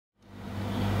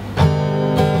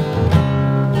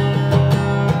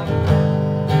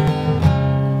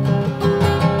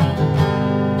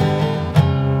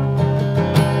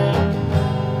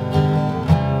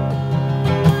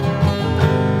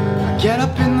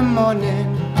morning,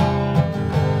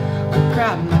 I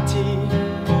grab my tea.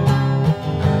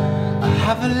 I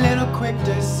have a little quick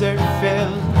dessert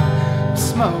filled with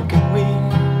smoke and weed.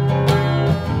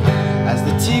 As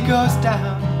the tea goes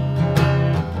down,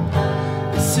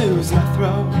 it soothes my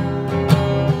throat.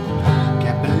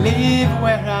 Can't believe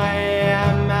where I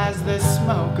am as the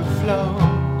smoke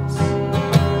flows.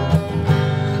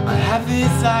 I have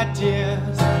these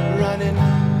ideas running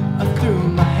through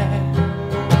my head.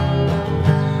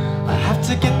 I have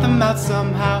to get them out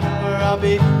somehow, or I'll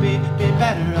be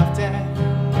better off dead.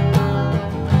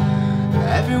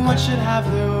 Everyone should have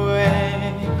the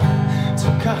way to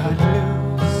cut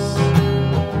loose.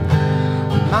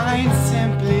 Mine's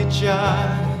simply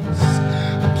just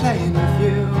playing with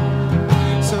you.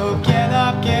 So get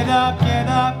up, get up, get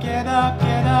up, get up,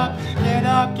 get up, get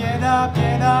up, get up,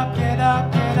 get up, get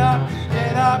up, get up,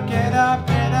 get up, get up,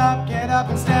 get up, get up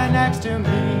and stand next to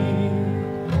me.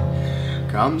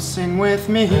 Come sing with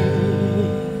me.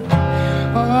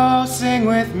 Oh, sing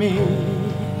with me.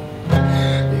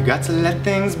 You got to let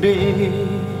things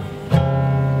be.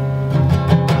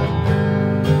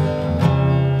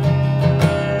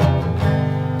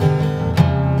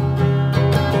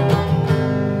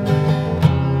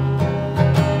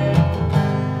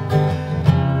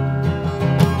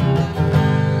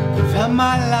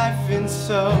 My life in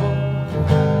so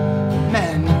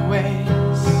many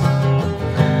ways,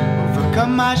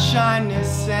 overcome my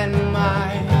shyness and my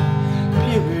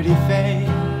puberty phase.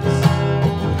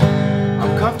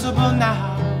 I'm comfortable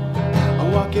now,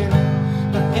 I'm walking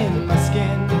in my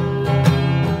skin.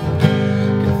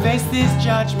 Can face these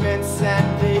judgments and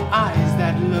the eyes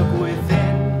that look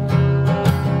within.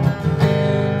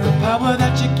 The power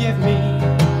that you give me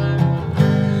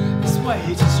is way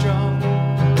too strong.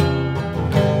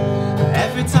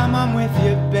 Every time I'm with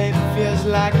you, babe, feels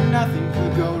like nothing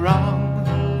could go wrong.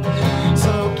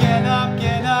 So get up,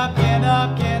 get up, get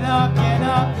up, get up, get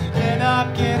up, get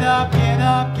up, get up, get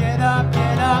up, get up, get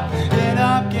up, get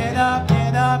up, get up,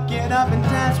 get up, get up and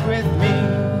dance with me.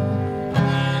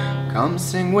 Come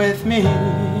sing with me.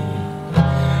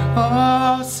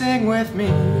 Oh, sing with me.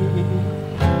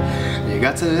 You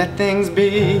got to let things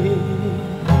be.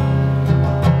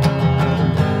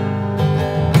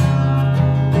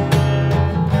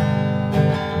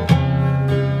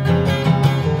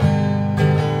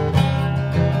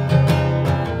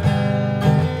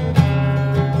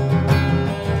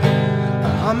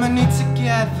 Harmony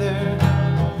together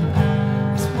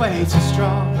is way too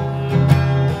strong.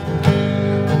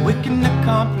 We can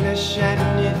accomplish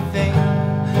anything,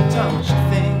 don't you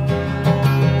think?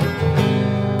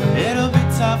 It'll be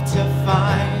tough to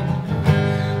find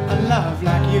a love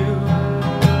like you.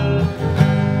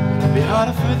 It'll be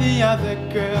harder for the other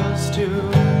girls to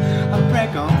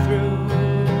break on through.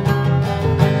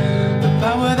 The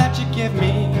power that you give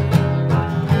me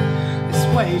is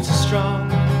way too strong.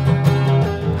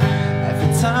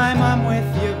 Time I'm with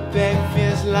you, babe,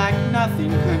 feels like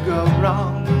nothing could go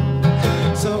wrong.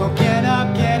 So get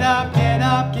up, get up, get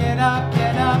up, get up,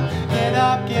 get up, get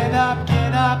up, get up,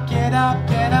 get up, get up,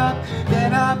 get up,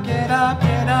 get up, get up,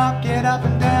 get up, get up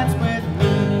and dance with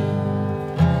me.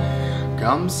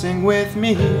 Come sing with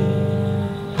me.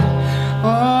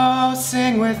 Oh,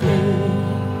 sing with me.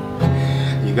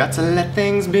 You got to let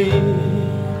things be.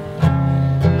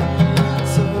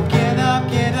 So get up,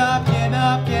 get up, get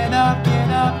up, get up, get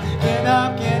up, get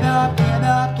up, get up, get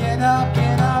up, get up,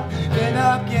 get up, get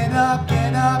up, get up,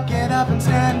 get up, get up and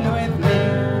stand with me.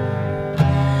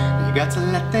 You got to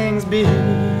let things be.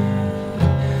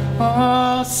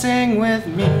 Oh, sing with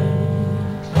me.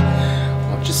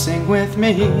 Won't you sing with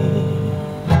me?